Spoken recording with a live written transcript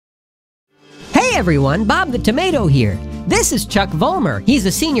Hey everyone, Bob the Tomato here. This is Chuck Vollmer. He's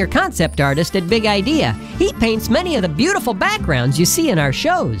a senior concept artist at Big Idea. He paints many of the beautiful backgrounds you see in our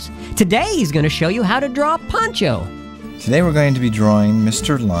shows. Today he's going to show you how to draw Poncho. Today we're going to be drawing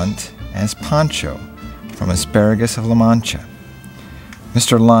Mr. Lunt as Poncho from Asparagus of La Mancha.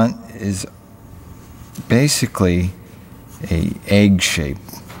 Mr. Lunt is basically an egg shape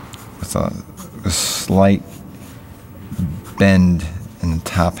with a slight bend in the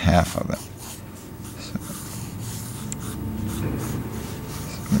top half of it. So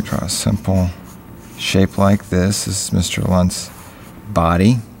we draw a simple shape like this. This is Mr. Lunt's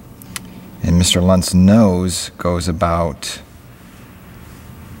body, and Mr. Lunt's nose goes about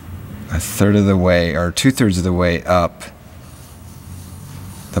a third of the way, or 2/3 of the way up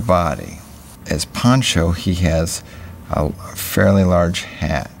the body. As Poncho, he has a fairly large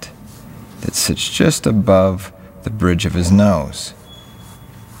hat that sits just above the bridge of his nose.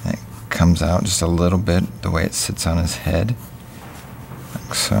 And it comes out just a little bit the way it sits on his head,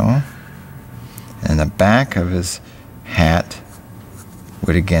 like so. And the back of his hat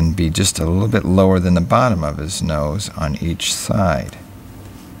would again be just a little bit lower than the bottom of his nose on each side.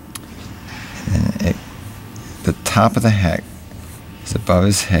 And the top of the hat is above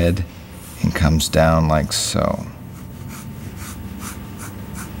his head and comes down like so.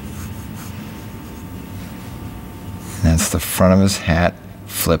 And that's the front of his hat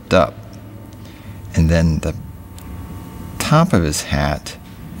flipped up. And then the top of his hat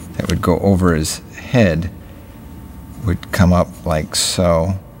that would go over his head would come up like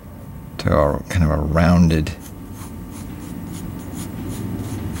so to a kind of a rounded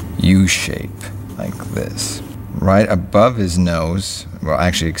U shape like this. Right above his nose, well,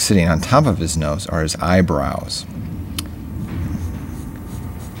 actually sitting on top of his nose, are his eyebrows.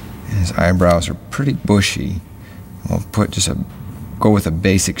 And his eyebrows are pretty bushy. We'll go with a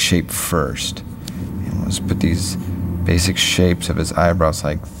basic shape first. And we'll just put these basic shapes of his eyebrows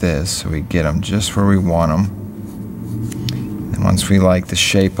like this so we get them just where we want them. And once we like the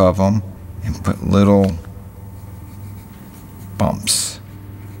shape of them, and put little bumps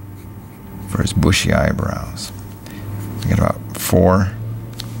for his bushy eyebrows. We get about 4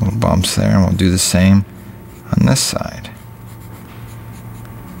 little bumps there, and we'll do the same on this side.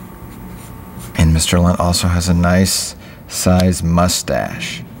 And Mr. Lunt also has a nice size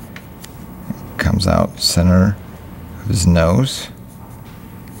mustache. It comes out center of his nose.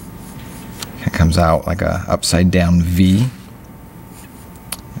 It comes out like a upside down V.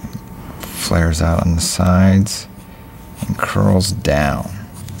 It flares out on the sides and curls down.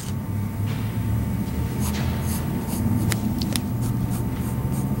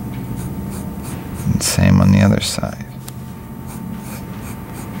 And same on the other side.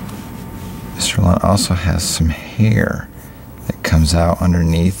 Mr. Lunt also has some hair that comes out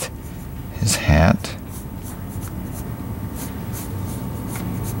underneath his hat,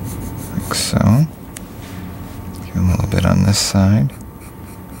 like so. Give him a little bit on this side.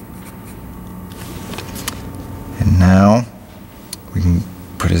 And now we can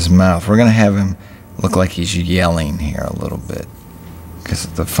put his mouth. We're going to have him look like he's yelling here a little bit, because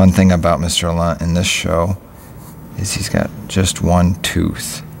the fun thing about Mr. Lunt in this show is he's got just one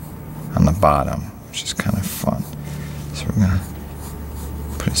tooth on the bottom, which is kind of fun. So we're going to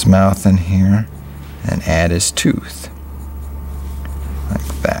put his mouth in here and add his tooth,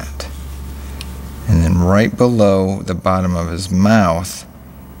 like that. And then right below the bottom of his mouth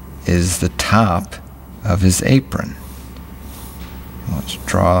is the top of his apron. Let's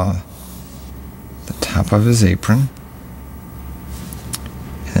draw the top of his apron.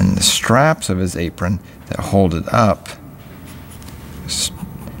 And then the straps of his apron that hold it up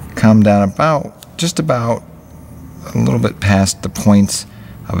come down just about a little bit past the points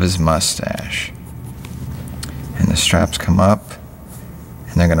of his mustache. And the straps come up,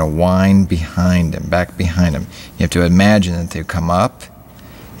 and they're going to wind behind him, back behind him. You have to imagine that they come up,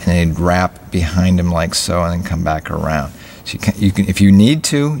 and they'd wrap behind him like so, and then come back around. So you can, if you need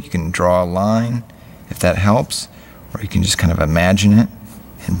to, you can draw a line, if that helps, or you can just kind of imagine it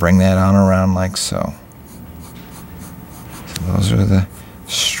and bring that on around like so. So those are the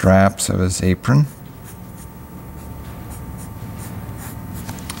straps of his apron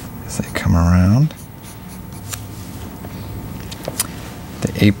as they come around.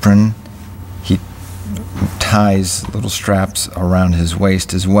 The apron, he ties little straps around his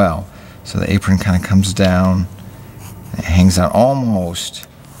waist as well. So the apron kind of comes down and it hangs out almost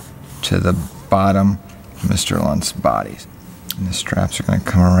to the bottom of Mr. Lunt's body. And the straps are going to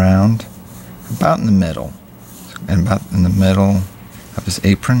come around about in the middle. And about in the middle of his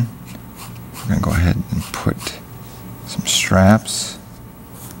apron, we're going to go ahead and put some straps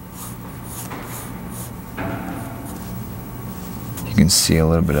see a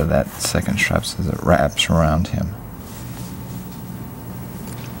little bit of that second straps as it wraps around him.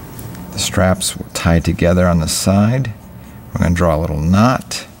 The straps will tie together on the side. We're going to draw a little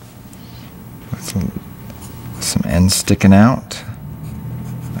knot with some ends sticking out,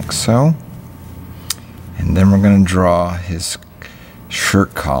 like so. And then we're going to draw his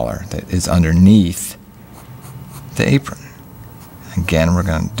shirt collar that is underneath the apron. Again, we're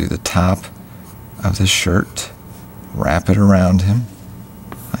going to do the top of the shirt, wrap it around him,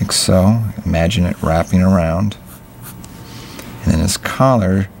 like so. Imagine it wrapping around. And then his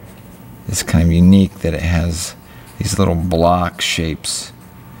collar is kind of unique that it has these little block shapes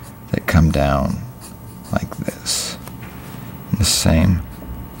that come down like this. And the same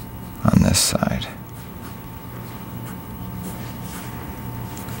on this side.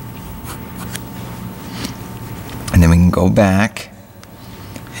 And then we can go back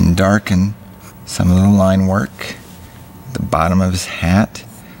and darken some of the line work at the bottom of his hat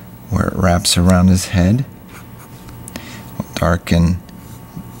where it wraps around his head. We'll darken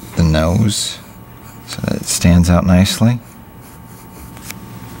the nose so that it stands out nicely.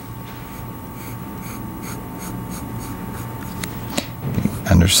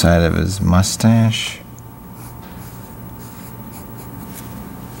 The underside of his mustache.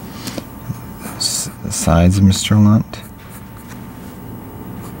 The sides of Mr. Lunt.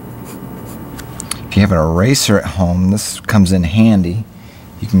 If you have an eraser at home, this comes in handy.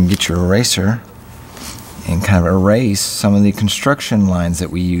 You can get your eraser and kind of erase some of the construction lines that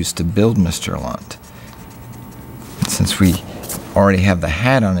we used to build Mr. Lunt. Since we already have the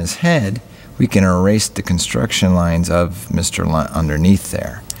hat on his head, we can erase the construction lines of Mr. Lunt underneath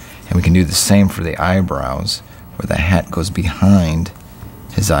there. And we can do the same for the eyebrows, where the hat goes behind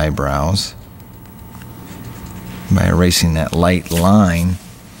his eyebrows. By erasing that light line,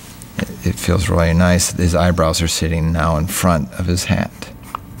 it feels really nice that his eyebrows are sitting now in front of his hat.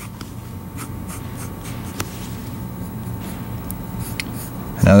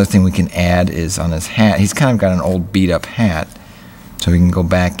 Another thing we can add is on his hat, he's kind of got an old beat up hat, so we can go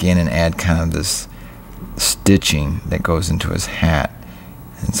back in and add kind of this stitching that goes into his hat.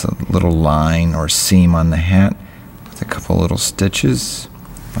 It's a little line or seam on the hat with a couple little stitches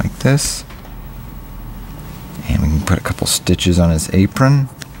like this. And we can put a couple stitches on his apron,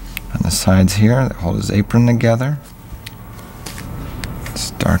 on the sides here that hold his apron together. Let's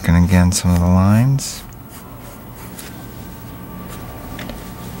darken again some of the lines.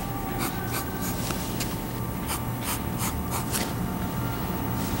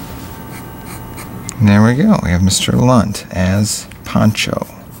 And there we go. We have Mr. Lunt as Poncho.